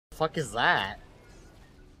fuck is that?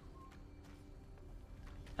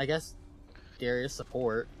 I guess Darius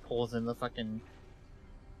support pulls in the fucking...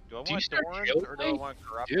 Do I want Dorn or do I want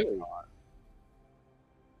Corrupted? I'm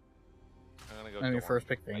gonna go I mean, Dorn. first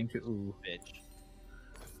pick thing to ooh. Bitch.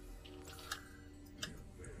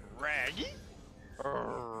 Raggy?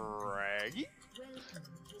 Raggy?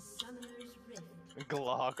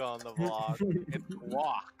 Glock on the vlog. It's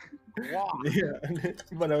Glock. Glock. Yeah,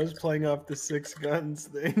 but I was playing off the 6 guns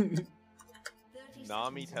thing.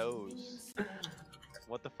 Nami Toes.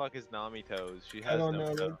 What the fuck is Nami Toes? She has I don't no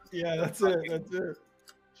know. toes. Yeah, that's it. That's it.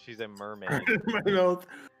 She's a mermaid. My mouth.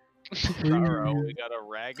 Alright, we got a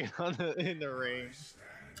rag in the ring.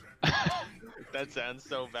 That sounds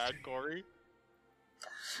so bad, Corey.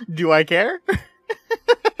 Do I care?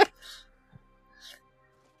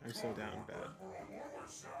 I'm so down bad.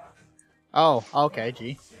 Oh, okay,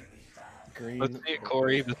 G. Green. Let's see it,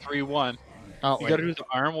 Corey. The 3-1. Oh, You wait. gotta do the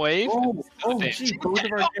arm wave. Oh, gee, both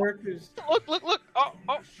of our characters. Look.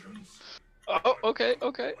 Oh, okay.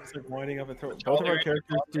 It's like winding up a throat. Both of our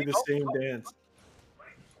characters do the same dance.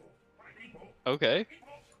 Okay.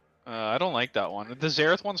 I don't like that one. The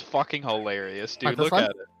Xerath one's fucking hilarious, dude. Like this Look one? at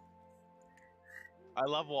it. I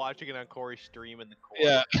love watching it on Corey's stream in the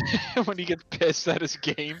corner. Yeah, when he gets pissed at his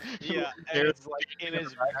game. Yeah, and it's like in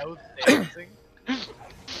his mouth dancing.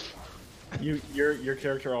 Your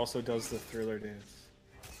character also does the Thriller dance.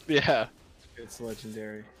 Yeah. It's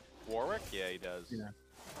legendary. Warwick? Yeah, he does. Yeah.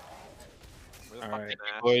 Where the All fuck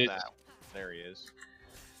right. is that? There he is.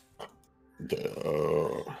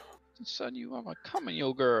 Son, you are my coming,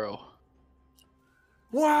 yo girl.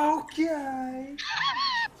 Wow, guy.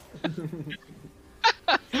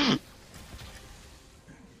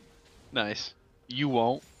 Nice. You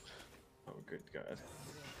won't. Oh, good God.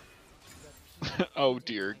 Oh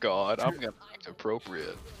dear God, I'm gonna act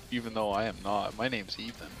appropriate, even though I am not. My name's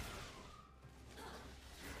Ethan.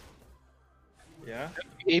 Yeah?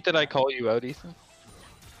 You hate that I call you out, Ethan?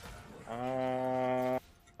 I'm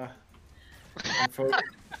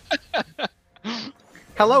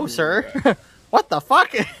Hello, sir. What the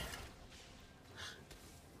fuck?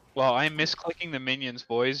 Well, I'm misclicking the minions,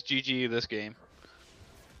 boys. GG this game.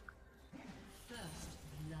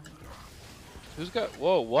 Who's got?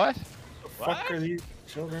 Whoa, what? The fuck are these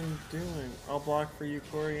children doing? I'll block for you,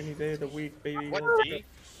 Corey, any day of the week, baby. What, G?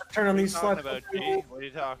 Turn on these What are you sluts. talking about, G? What are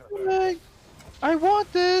you talking about? I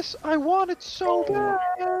want this. I want it so bad.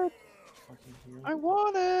 Fucking heal. I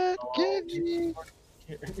want it. Give me.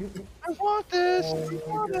 I want this. I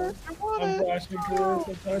want it. I want I'm it. flashing, Chris.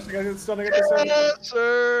 I'm flashing. I get stunning at the sun. Yes,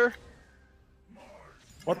 sir.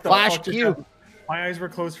 What the Flash fuck? to you. My eyes were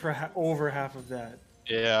closed for over half of that.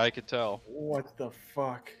 Yeah, I could tell. What the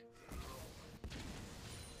fuck?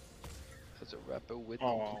 That's a rapper with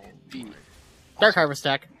Oh. B. Dark Harvest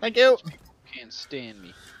stack. Thank you. Can't stand me.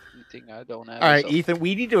 You think I don't have? Alright, myself? Ethan,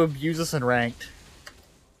 we need to abuse this in ranked.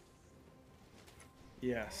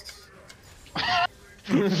 Yes.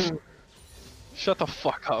 Shut the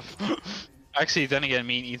fuck up. Actually, then again,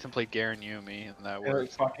 me and Ethan played Garen Yumi, and that Eric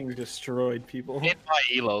worked. fucking destroyed people. In my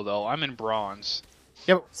elo though, I'm in bronze.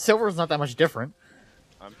 Yeah, but silver's not that much different.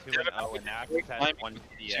 I'm 2-0 and Naxxus has 1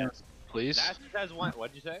 CS. Please. Naxxus has 1.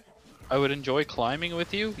 What'd you say? I would enjoy climbing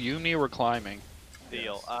with you. You and me were climbing.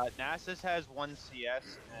 Deal. Naxxus has 1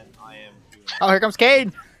 CS and I am 2. Oh, here comes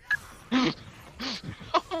Cade.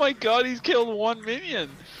 Oh my god, he's killed 1 minion.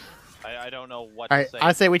 I don't know what Alright, to say.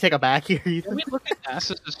 I say we take a back here, Can Ethan. we look at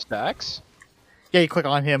Nasus' stacks? Yeah, you click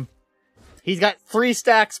on him. He's got 3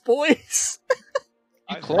 stacks, boys.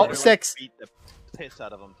 I've close. literally 6. beat the piss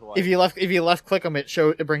out of him twice. If you left click him,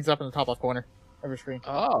 it brings it up in the top left corner of your screen.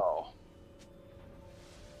 Oh.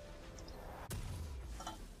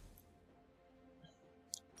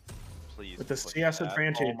 Please With the push CS that.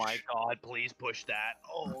 advantage. Oh my god, please push that.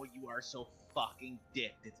 Oh, you are so fucking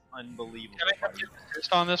dicked. It's unbelievable. Can I get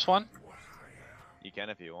assist on this one? You can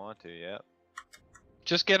if you want to, yeah.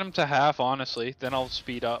 Just get him to half, honestly. Then I'll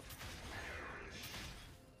speed up.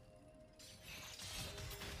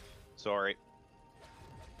 Sorry.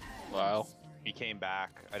 Wow. He came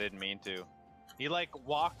back. I didn't mean to. He like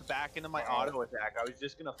walked back into my auto attack. I was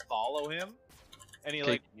just gonna follow him, and he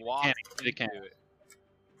Okay, like walked they into can't. it.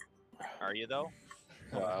 Are you though?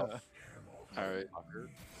 Wow. Alright.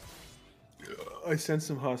 I sense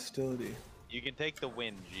some hostility. You can take the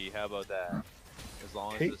win, G. How about that? As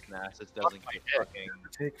long as Take- this Nasus doesn't get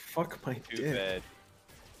fucking Fuck my too dick. bad.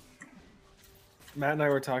 Matt and I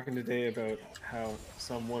were talking today about how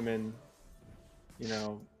some women, you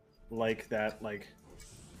know, like that, like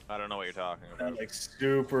I don't know what you're talking about.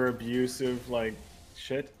 super abusive, like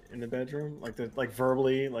shit in the bedroom, like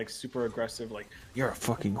verbally, like super aggressive, like you're a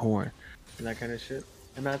fucking whore, and that kind of shit.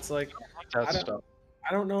 And that's like, That I don't, stuff.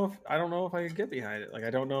 I don't know if I could get behind it. Like I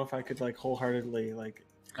don't know if I could like wholeheartedly like.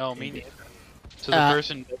 No, me neither. To the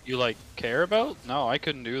person that you like care about? No, I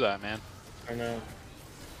couldn't do that, man. I know.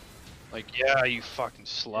 Like, yeah, you fucking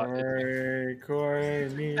slut. Corey,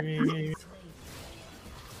 me.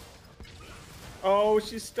 Oh,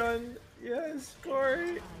 she's stunned. Yes,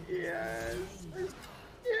 Corey. Yes.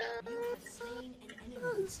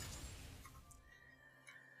 Yes.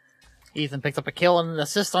 Ethan picks up a kill and an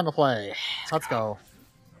assist on the play. Let's go.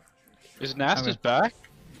 Is Nastus back?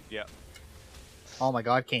 Yep. Oh my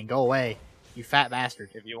god, Kane, go away. You fat bastard.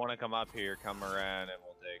 If you want to come up here, come around and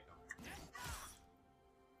we'll take him.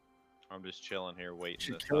 I'm just chilling here waiting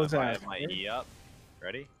Should this kill his time. I ass, have my right? E up.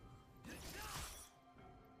 Ready?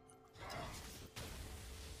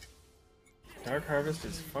 Dark Harvest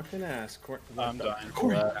is fucking ass. I'm dying for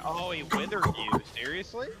Corey. that. Oh, he withered you.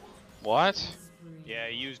 Seriously? What? Yeah,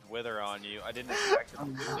 he used wither on you. I didn't expect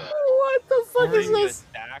him to do that. What the fuck He is didn't get a this?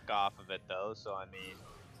 stack off of it though, so I mean.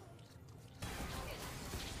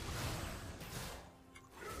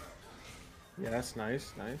 Yeah, that's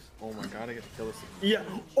nice, nice. Oh my god, I get to kill this. Yeah.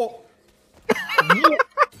 Oh. Having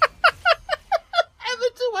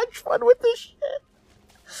too much fun with this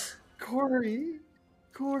shit. Corey.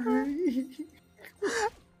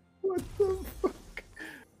 What the fuck?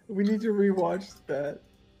 We need to rewatch that.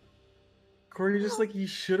 Corey, just like he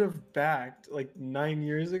should have backed like 9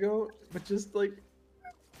 years ago, but just like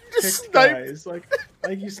Just picked sniped. guys. Like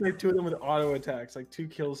you sniped 2 of them with auto attacks, like 2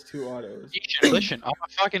 kills, 2 autos. Listen, I'm a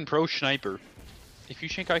fucking pro sniper. If you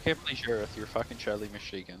think I can't play Xerath, you're fucking sadly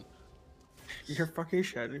mistaken. You're fucking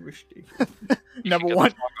shadowy mistake. Number Get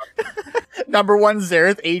one. the fuck Number one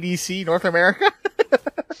Xerath ADC North America.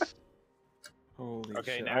 Holy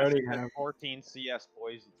Okay, shit! now I already have have. 14 CS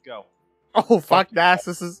boys. Let's go. Oh fuck,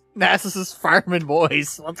 Nasus's fireman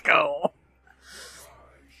boys. Let's go.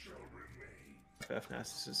 FF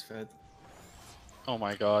Nasus is fed. Oh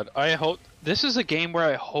my god. I hope this is a game where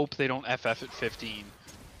I hope they don't FF at 15.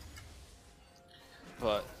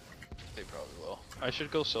 But they probably will. I should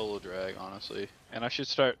go solo drag, honestly. And I should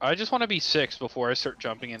start I just want to be 6 before I start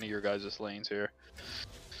jumping into your guys' lanes here.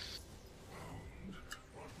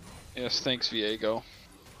 Yes, thanks Viego.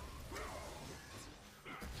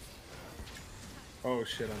 Oh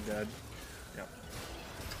shit! I'm dead. Yep.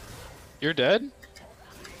 You're dead? This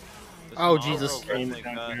Oh, Monroe Jesus. Griffin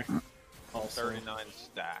Down got here. Also. 39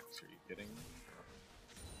 stacks. Are you kidding me?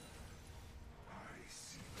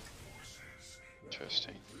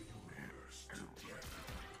 Interesting.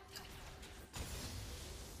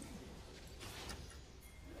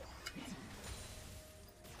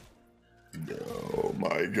 Oh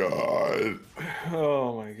my god.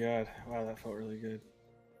 Oh my god. Wow, that felt really good.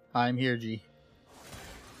 I'm here, G.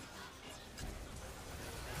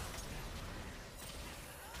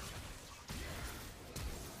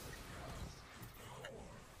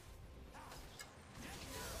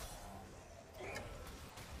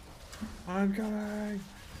 I'm coming.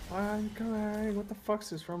 I'm coming. What the fuck's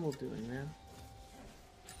this Rumble doing, man?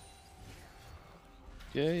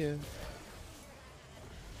 Yeah.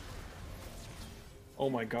 Oh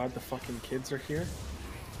my god, the fucking kids are here.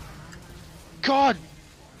 God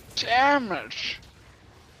damn it!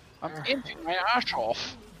 I'm emptying my ass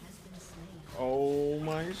off. Oh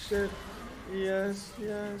my shit. Yes,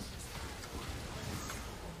 yes.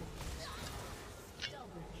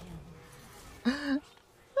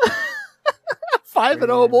 Five and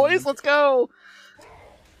 0, boys. Let's go.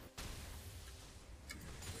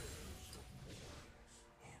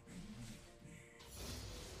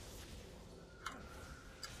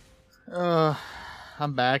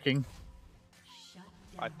 I'm backing.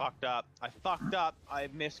 I fucked up. I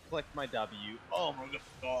misclicked my W. Oh my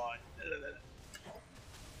god.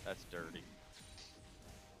 That's dirty.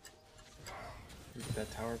 You get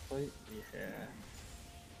that tower plate? Yeah.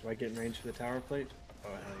 Do I get in range for the tower plate? Oh,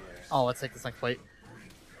 hell yeah. Oh, let's take this next plate.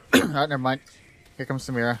 Alright, never mind. Here comes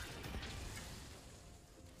Samira.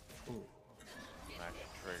 I'm actually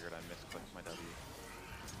triggered. I misclicked my W.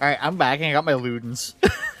 Alright, I'm backing. I got my Ludens.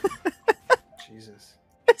 Jesus.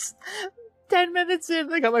 It's 10 minutes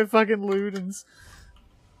in. I got my fucking Ludens.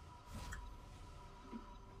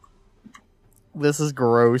 This is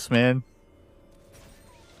gross, man.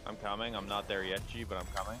 I'm coming. I'm not there yet, G, but I'm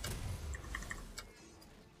coming.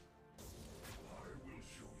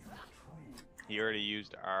 He already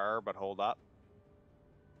used R, but hold up.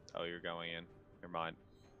 Oh, you're going in. Never mind.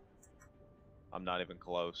 I'm not even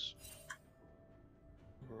close.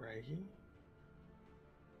 Right?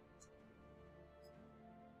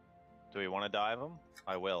 Do we want to dive him?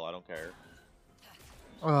 I will. I don't care.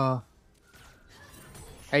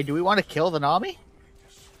 Hey, do we want to kill the Nami?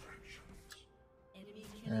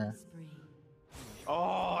 Yeah.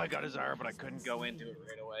 Oh, I got his R, but I couldn't go into it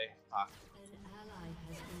right away. Fuck.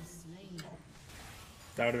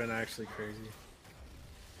 That would have been actually crazy.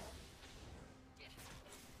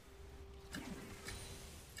 I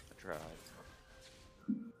tried.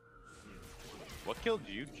 What killed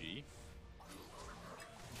you, G?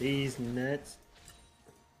 These nuts.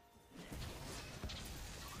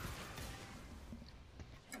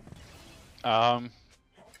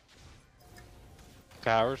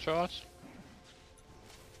 Power shots.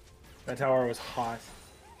 That tower was hot.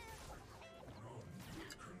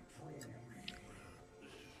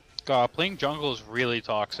 God, playing jungle is really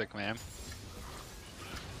toxic, man.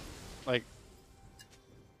 Like,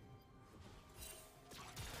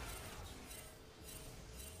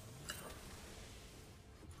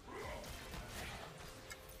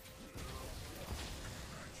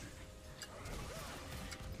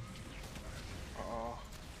 Oh.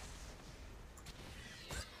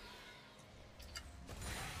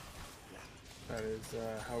 That is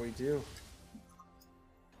how we do.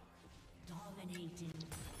 Dominating.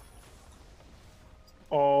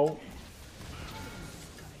 Oh.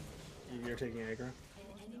 You're taking aggro? An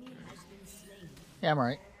enemy has been slain. Yeah, I'm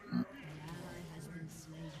alright. An ally has been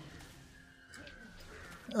slain.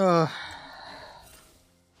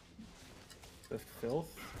 The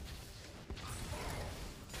filth?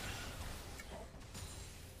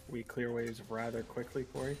 We clear waves rather quickly,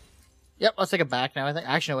 Corey. Yep, let's take it back now. I think.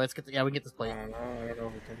 Actually, no, let's get. Yeah, we can get this I plate. don't know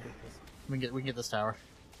if we can get this. We can get this tower.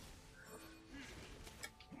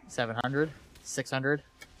 700, 600.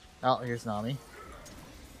 Oh, here's Nami.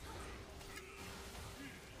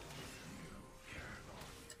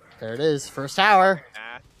 There it is, first tower.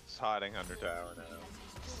 Ah, it's hiding under tower now.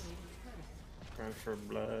 Run for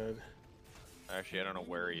blood. Actually, I don't know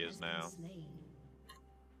where he is now. Slain.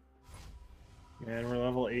 Man, we're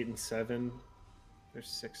level 8 and 7. There's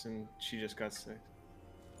 6 and she just got 6.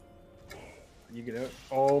 You get out.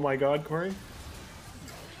 Oh my god, Corey.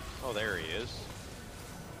 Oh, there he is.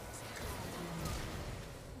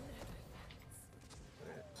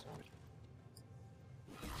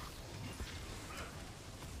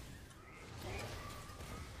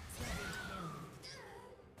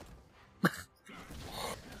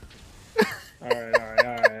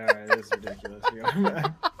 Alright. This is ridiculous.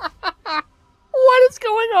 What is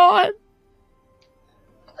going on?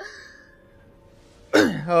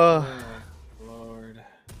 Oh, Lord.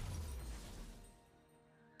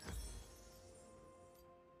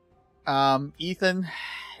 Ethan,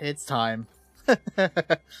 it's time. Yep.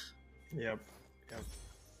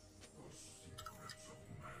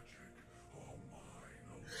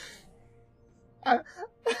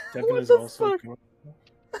 Devin What is the also. fuck?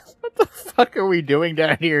 What the fuck are we doing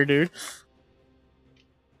down here, dude?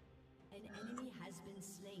 An enemy has been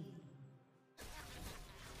slain.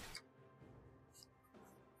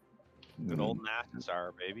 Good old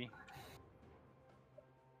Nathasar, baby.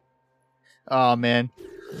 Oh man.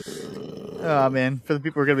 Oh man. For the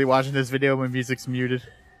people who are gonna be watching this video, my music's muted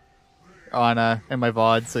on in my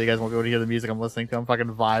VOD, so you guys won't be able to hear the music I'm listening to. I'm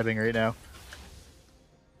fucking vibing right now.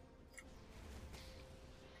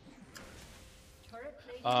 Turret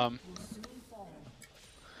plating will soon fall.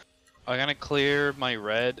 I'm gonna clear my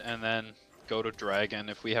red and then go to dragon.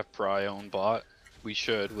 If we have prio on bot, we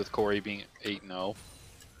should, with Corey being 8-0.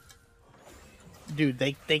 Dude,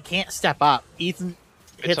 they can't step up. Ethan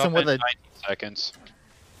hits It's him up with in a 90 seconds.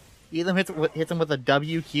 Ethan hits him with a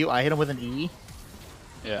WQ. I hit him with an E.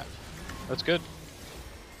 Yeah, that's good.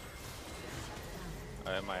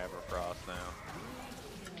 I have my Everfrost now.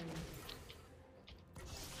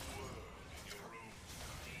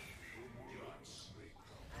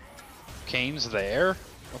 Kane's there?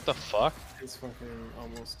 What the fuck? He's fucking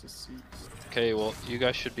almost deceased. Okay, well, you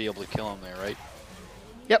guys should be able to kill him there, right?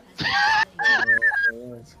 Yep.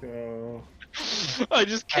 Let's go. I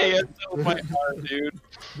just can't tell my heart, dude.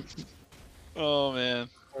 Oh, man.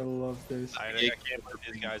 I love this. I can't believe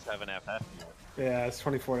these guys have an FF. Yeah, it's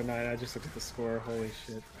 24-9. I just looked at the score. Holy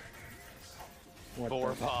shit. What 4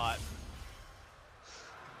 the- pot.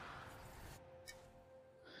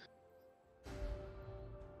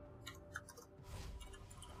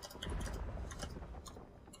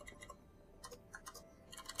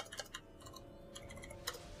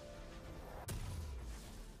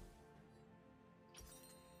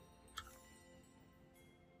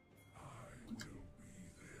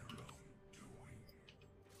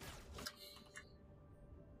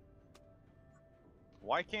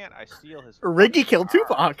 Why can't I steal his? Riggy fucking killed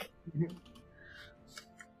car? Tupac.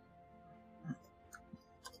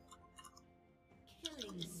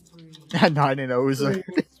 Not an Oza.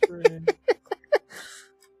 Spring.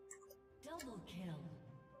 Double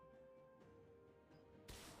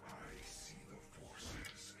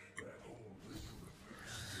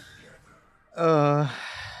kill.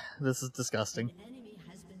 This is disgusting. An enemy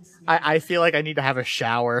has been slain. I feel like I need to have a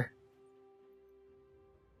shower.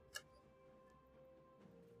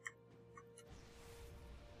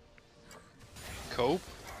 Cope?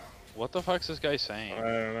 What the fuck's this guy saying? I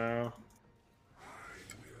don't know.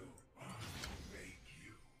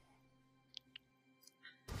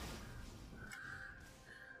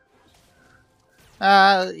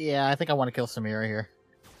 Yeah, I think I want to kill Samira here.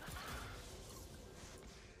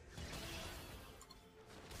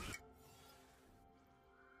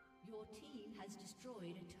 Your team has destroyed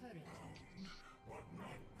a turret.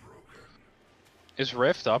 Is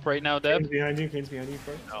Rift up right now, Kane's Deb? behind you, Kane's behind you,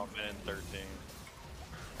 bro. Oh, minute 13.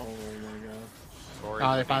 Oh my god. Corey's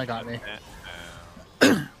Oh, they finally got me.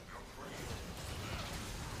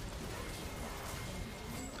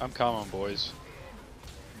 I'm coming, boys.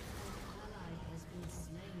 Ally has been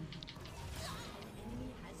slain. An enemy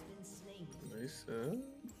has been slain. Nice.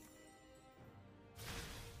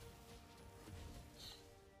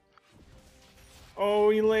 Oh,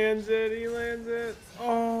 he lands it. He lands it.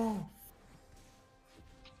 Oh.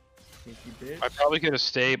 Sneaky bitch. I probably could have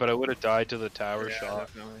stayed, but I would have died to the tower Yeah, shot.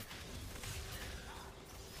 definitely.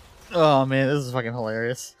 Oh man, this is fucking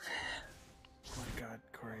hilarious. Oh my god,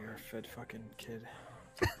 Corey, you're a fed fucking kid.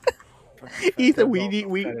 Ethan, we need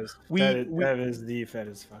that is the fed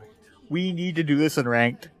as fuck. we need to do this in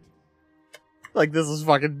ranked. Like this is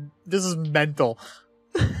mental.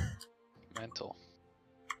 Mental.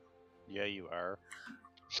 Yeah, you are.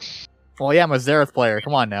 Well, yeah, I'm a Xerath player.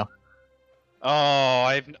 Come on now. Oh,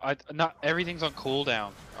 I not everything's on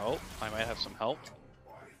cooldown. Oh, I might have some help.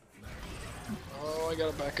 Oh, I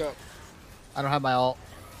gotta back up. I don't have my ult.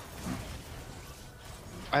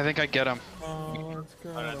 I think I get him. Oh, let's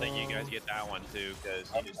go. I don't think you guys get that one too,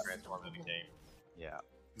 because he just transformed into King. Yeah.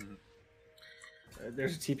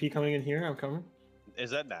 There's a TP coming in here. I'm coming.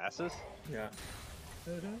 Is that Nasus? Yeah.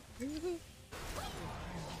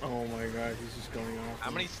 Oh my god, he's just going off.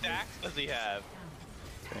 How many stacks does he have?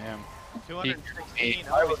 Damn. 216.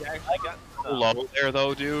 Oh, he's actually gotten some. Low there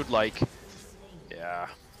though, dude. Like, yeah.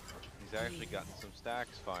 He's actually gotten some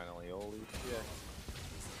stacks finally. Holy shit.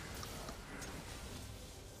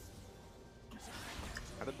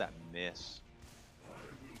 How did that miss?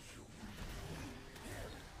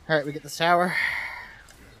 All right, we get the tower.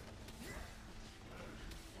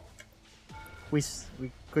 We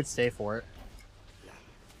could stay for it.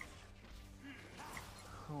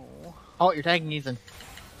 Oh, you're tagging Ethan.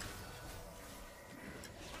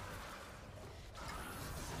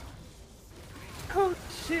 Oh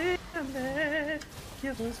shit, man.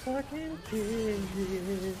 Give us fucking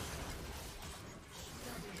kids.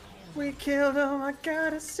 We killed him, I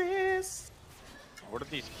got assist. What are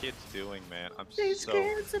these kids doing, man? I'm These so.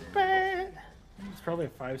 kids are bad. It's probably a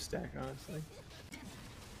 5-stack, honestly.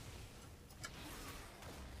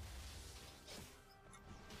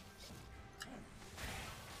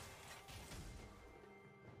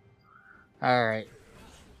 All right.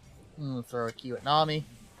 I'm gonna throw a Q at Nami.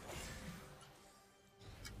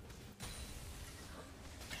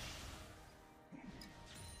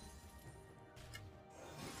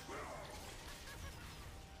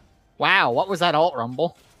 Wow, what was that alt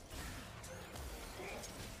rumble?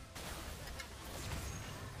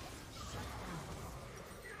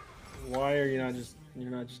 Why are you not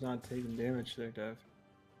just not taking damage there, Dev?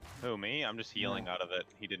 Who, me? I'm just healing out of it.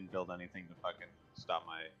 He didn't build anything to fucking stop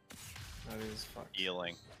my That is fucked.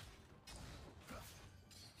 healing.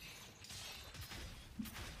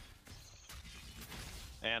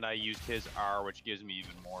 And I used his R, which gives me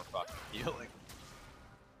even more fucking healing.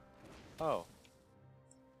 Oh.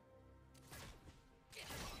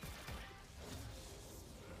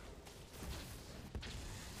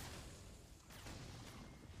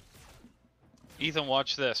 Ethan,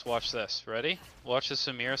 watch this. Watch this. Ready? Watch the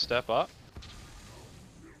Samira step up.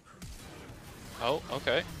 Oh,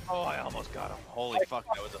 okay. Oh, I almost got him. Holy fuck,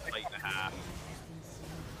 that was a fight and a half.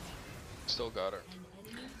 Still got her. An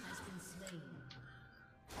enemy has been slain.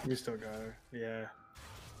 We still got her. Yeah.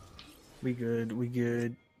 We good. We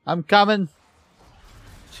good. I'm coming.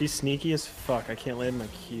 She's sneaky as fuck. I can't land my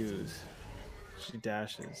Qs. She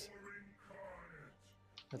dashes.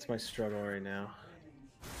 That's my struggle right now.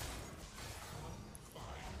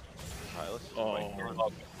 Alright, let's just Oh wait here. my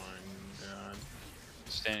god.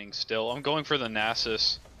 Standing still. I'm going for the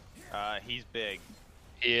Nasus. He's big.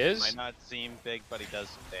 He is? Might not seem big, but he does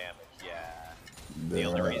some damage. Yeah. The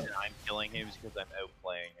only reason I'm killing him is because I'm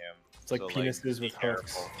outplaying him. It's like So, penises be with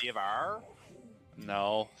hooks. careful. Do you have R?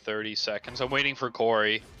 No, 30 seconds. I'm waiting for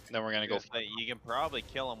Corey. Then we're gonna go. You can probably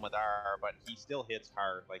kill him with R, but he still hits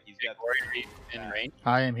hard. Like he's got Corey in range.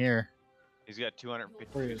 I am here. he's got 250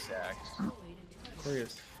 Where is- attacks, Corey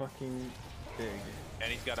is fucking big.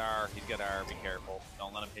 and he's got R. He's got R. Be careful.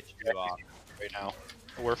 Don't let him hit you too off. Right now,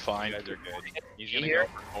 we're You fine. guys are good. He's gonna Here.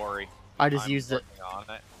 go for Corey. I just I'm used it. working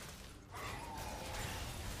on it.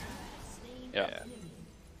 Yeah.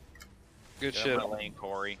 Good Get shit. him lane,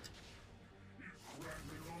 Corey.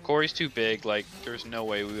 Corey's too big. Like, there's no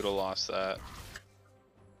way we would have lost that.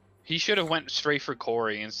 He should have went straight for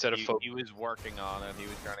Corey instead of He was working on it. He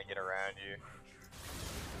was trying to get around you.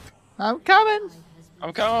 I'm coming.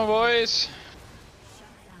 I'm coming, boys.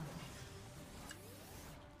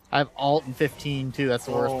 I have alt and 15 too. That's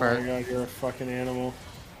the worst Oh part. my god, you're a fucking animal.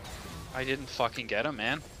 I didn't fucking get him,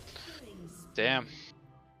 man. Damn.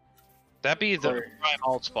 That'd be the Corey. prime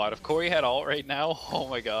alt spot. If Corey had alt right now, oh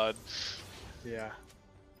my god. Yeah.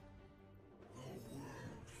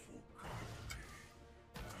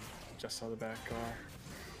 Just saw the back car.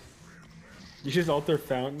 You just ult their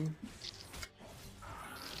fountain?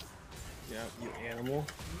 Yeah, you animal.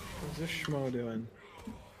 What's this schmo doing?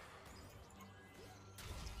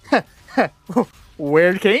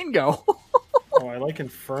 Where'd Kane go? Oh, I like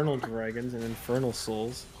infernal dragons and infernal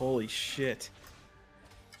souls. Holy shit.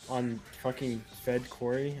 On fucking fed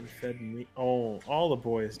Corey and fed me. Oh, all the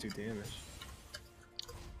boys do damage.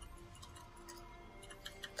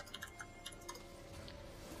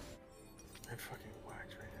 I'm fucking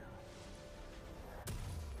whacked right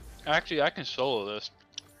now. Actually, I can solo this.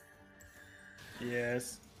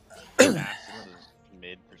 Yes. Maximus is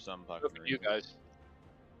mid for some fucking Look at you reason.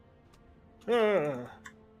 guys.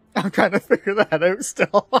 I'm trying to figure that out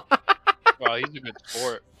still. Wow, he's a good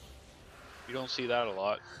sport. You don't see that a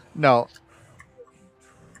lot. No,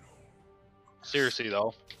 Seriously,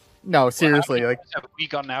 though. no, seriously. Like, Have we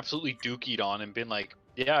gotten absolutely dookied on and been like,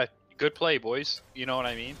 yeah, good play, boys. You know what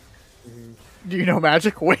I mean? Mhm. do you know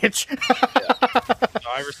Magic Witch? No,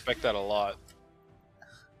 I respect that a lot.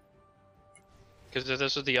 Because if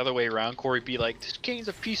this was the other way around, Corey'd be like, this game's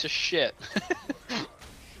a piece of shit.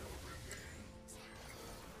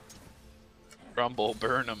 Rumble,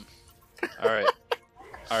 burn him. Alright.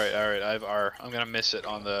 Alright, I have R. I'm gonna miss it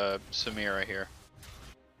on the Samira here.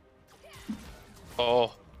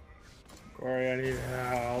 Oh, Corey, I need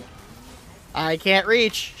help. I can't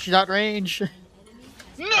reach. She's out range.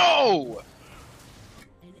 no!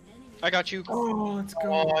 I got you. Oh, let's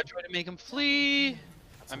go. Oh, I tried to make him flee.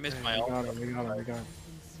 I missed Okay, my we ult. got him, we got him, we got him.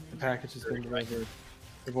 The package has been delivered.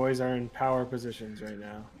 The boys are in power positions right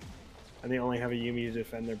now. And they only have a Yumi to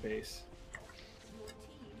defend their base.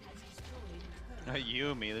 Not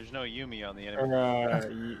Yumi. There's no Yumi on the enemy. Or,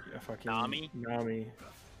 a fucking... Nami? Nami,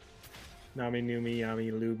 Numi,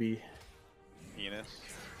 Yami, Luby. Penis.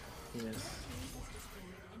 Yes.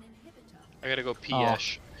 I gotta go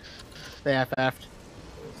PS. They FF'd.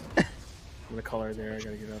 I'm gonna color there, I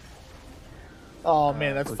gotta get up. Oh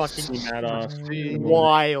man, that's Let's fucking see that off.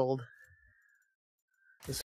 wild.